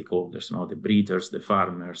community stakeholders, the breeders, the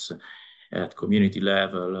farmers, at community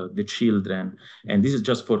level, the children, and this is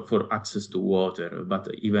just for access to water, but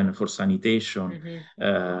even for sanitation.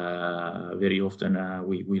 Very often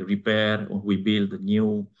we repair or we build a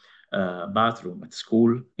new bathroom at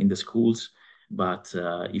school, in the schools, but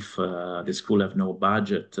if the school have no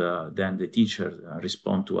budget, then the teachers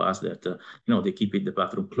respond to us that they keep the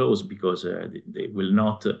bathroom closed because they will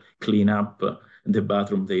not clean up the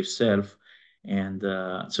bathroom themselves. And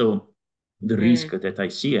so the risk that I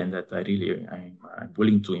see, and that I'm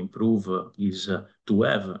willing to improve, is to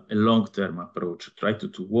have a long-term approach, try to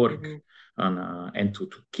work on, and to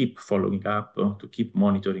keep following up, to keep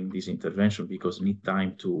monitoring this intervention, because need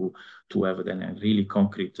time to have then a really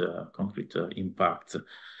concrete impact,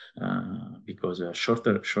 because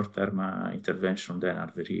short-term intervention then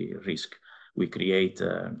are very risk. We create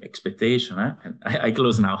expectation, and I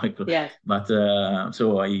close now. Yes. But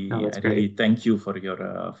so I really thank you for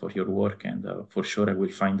your work, and for sure I will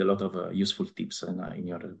find a lot of useful tips in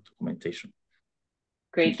your documentation.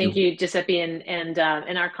 Great, thank you, Giuseppe, and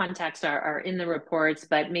our contacts are in the reports,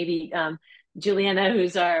 but maybe Juliana,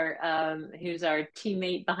 who's our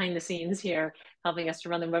teammate behind the scenes here, helping us to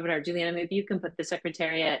run the webinar. Juliana, maybe you can put the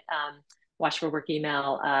Secretariat Wash for Work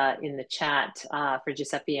email in the chat for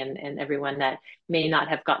Giuseppe and everyone that may not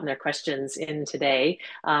have gotten their questions in today,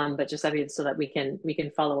 but Giuseppe, so that we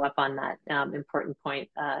can follow up on that important point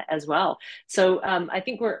as well. So I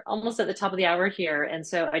think we're almost at the top of the hour here, and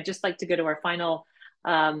so I'd just like to go to our final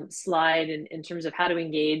slide in terms of how to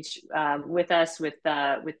engage with us with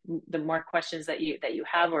the more questions that you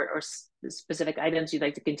have, or specific items you'd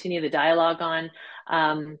like to continue the dialogue on.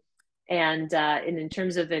 And in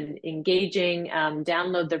terms of engaging,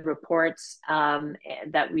 download the reports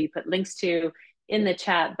that we put links to in the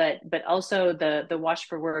chat, but also the Wash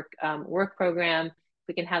for Work work program. If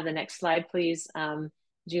we can have the next slide, please,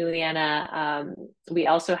 Juliana. We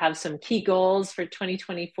also have some key goals for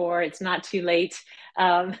 2024. It's not too late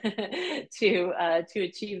to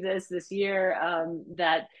achieve this year,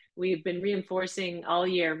 that we've been reinforcing all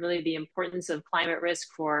year, really the importance of climate risk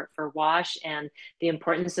for WASH, and the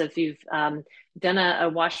importance of, if you've done a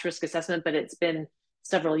WASH risk assessment, but it's been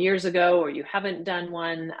several years ago, or you haven't done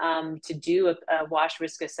one, to do a WASH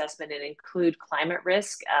risk assessment and include climate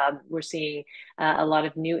risk. We're seeing a lot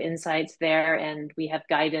of new insights there, and we have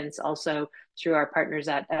guidance also through our partners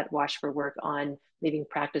at Wash for Work on leading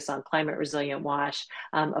practice on climate resilient WASH.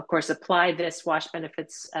 Of course, apply this WASH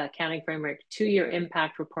benefits accounting framework to your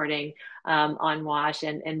impact reporting on WASH,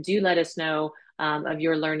 and do let us know of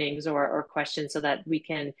your learnings or questions, so that we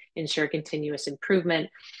can ensure continuous improvement.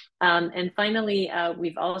 And finally,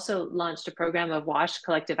 we've also launched a program of WASH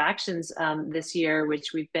collective actions this year,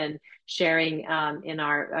 which we've been sharing in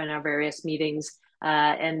our various meetings.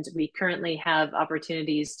 And we currently have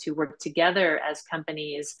opportunities to work together as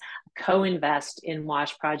companies, co-invest in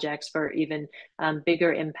WASH projects for even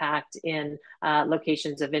bigger impact in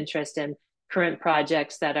locations of interest. And current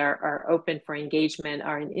projects that are open for engagement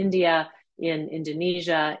are in India, in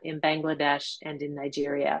Indonesia, in Bangladesh, and in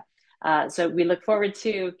Nigeria. So we look forward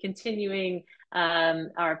to continuing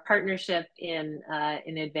our partnership in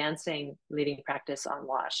advancing leading practice on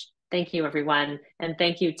WASH. Thank you, everyone. And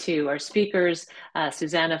thank you to our speakers,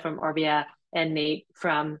 Susanna from Orbia and Nate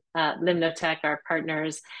from Limnotech, our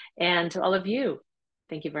partners, and to all of you.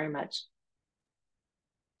 Thank you very much.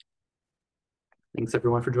 Thanks,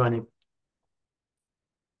 everyone, for joining.